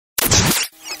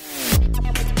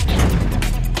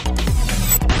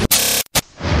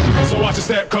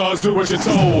accept cause do what you're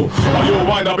told, or you'll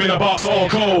wind up in a box all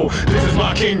cold. This is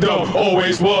my kingdom,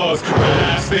 always was.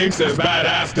 Badass thinks as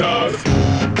badass does.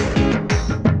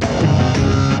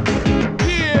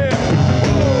 Yeah,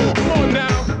 oh, come on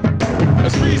now.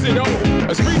 That's reason, oh,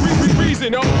 that's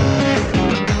reason, oh.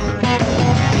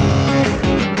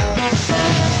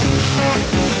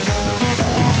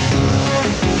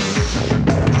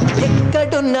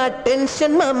 Ekkadunna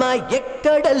tension mama,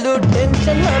 ekkadalu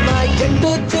tension mama,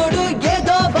 ettu chudu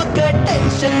edo oka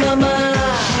tension mama.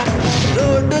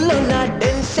 Roadulo na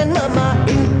tension mama,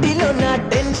 intilo na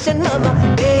tension mama,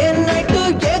 day and night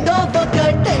edo oka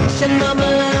tension mama.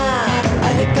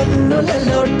 Are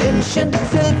kannulalo tension,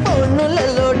 cell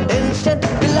phone-ulalo tension,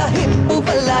 illa hippu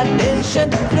valla tension,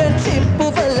 friendship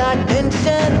valla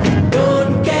tension.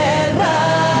 Don't care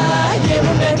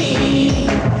emundani,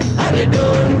 I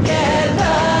don't care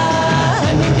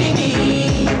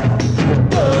anything.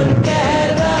 Don't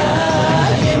care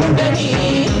emundani,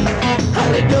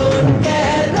 I don't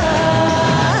care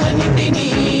anything.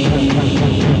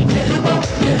 Yerubo,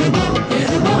 yerubo,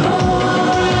 yerubo,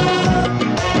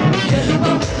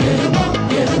 yerubo, yerubo,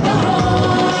 yerubo.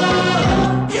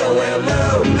 Yo hello,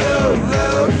 hello,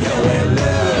 yo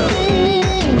hello,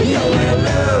 yo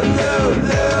hello,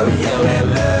 hello, yo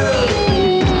hello.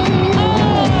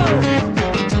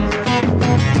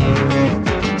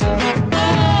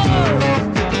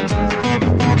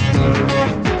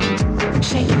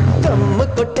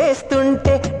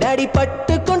 కొట్టేస్తుంటే daddy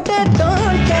పట్టుకుంటే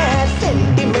don't care,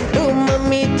 sentiment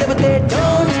mummy చెబితే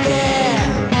don't care,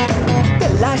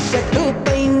 తెల్ల shirt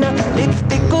పైన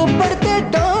lipstick పడితే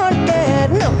don't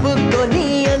care, నవ్వుకొని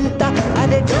అంత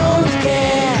అదే don't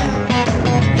care,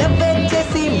 నవ్వే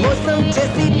చేసి మోసం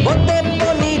చేసి పోతే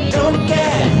పోనీ డోంట్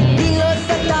కేర్, నీలో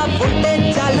సత్తా ఉంటే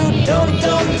చాలు don't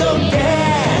don't don't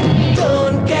care,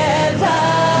 don't care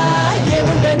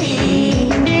ఏముందని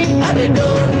అదే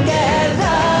డోంట్ కేర్.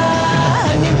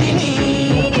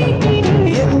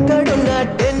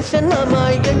 టెన్షన్ మామా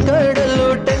ఎక్కడలు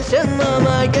టెన్షన్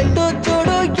మామా, ఎటు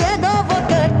చూడు ఏదో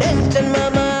ఒక టెన్షన్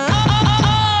మామా.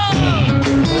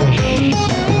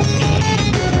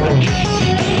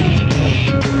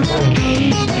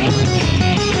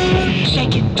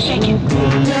 Shake it, shake it.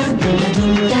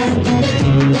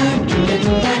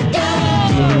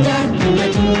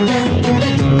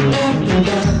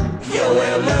 Yo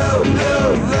hello, hello,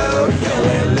 yo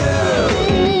hello,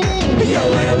 yo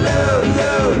hello,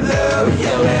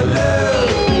 yo hello.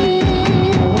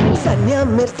 Sanya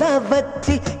Mirza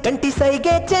వచ్చి కంటి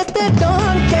సైగే చేస్తే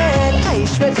don't care,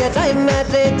 Aishwarya Roy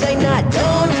marriage అయినా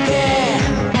don't care,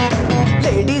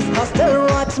 ladies hostel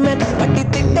watchman పట్టి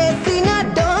తిట్టేసిన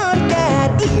డోంట్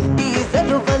కేర్, ఈవ్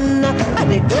టీజర్ వన్న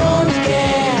అదే డోంట్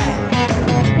కేర్,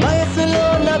 వయసులో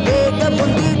నా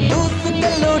వేగముంది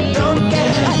దూసుకెళ్ళు డోంట్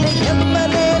కేర్, అదే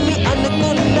ఎవ్వరేమి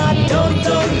అనుకున్నా don't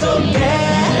don't don't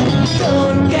care,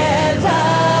 don't care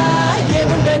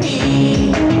ఏముందని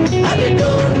అదే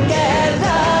డోంట్ కేర్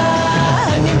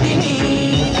అన్నిటినీ.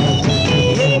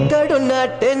 ఎక్కడున్న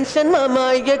టెన్షన్ మామా,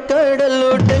 ఎక్కడలు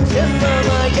టెన్షన్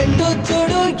మామా, ఎటు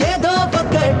చూడు ఏదో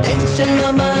ఒక టెన్షన్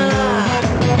మామా,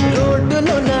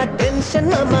 రోడ్డులో నా టెన్షన్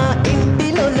మామా,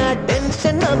 ఇంటిలో నా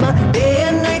టెన్షన్ మామా, డే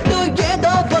అండ్ నైట్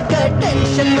ఏదో ఒక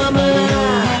టెన్షన్ మామా.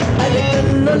 అరే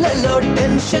కన్నులలో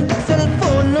టెన్షన్, సెల్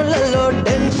ఫోన్లలో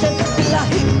టెన్షన్, ఇలా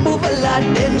హిప్పు వల్ల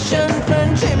టెన్షన్,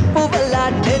 ఫ్రెండ్షిప్ వల్ల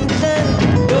టెన్షన్.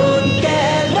 డోంట్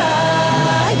కేర్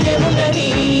ఏముందని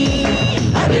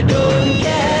అరే డోంట్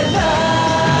కేర్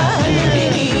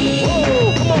అన్నిటినీ.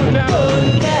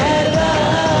 డోంట్ కేర్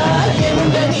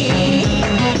ఏముందని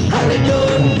అరే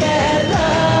డోంట్ కేర్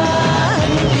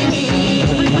అన్నిటినీ.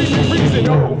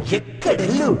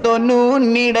 ఎక్కడెళ్ళు నువ్వు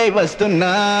నీడై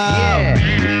వస్తున్నా,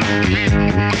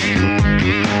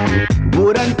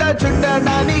 ఊరంతా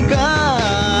చుట్టడానికా,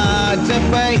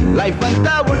 చెప్పై లైఫ్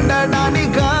అంతా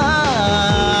ఉండడానికా,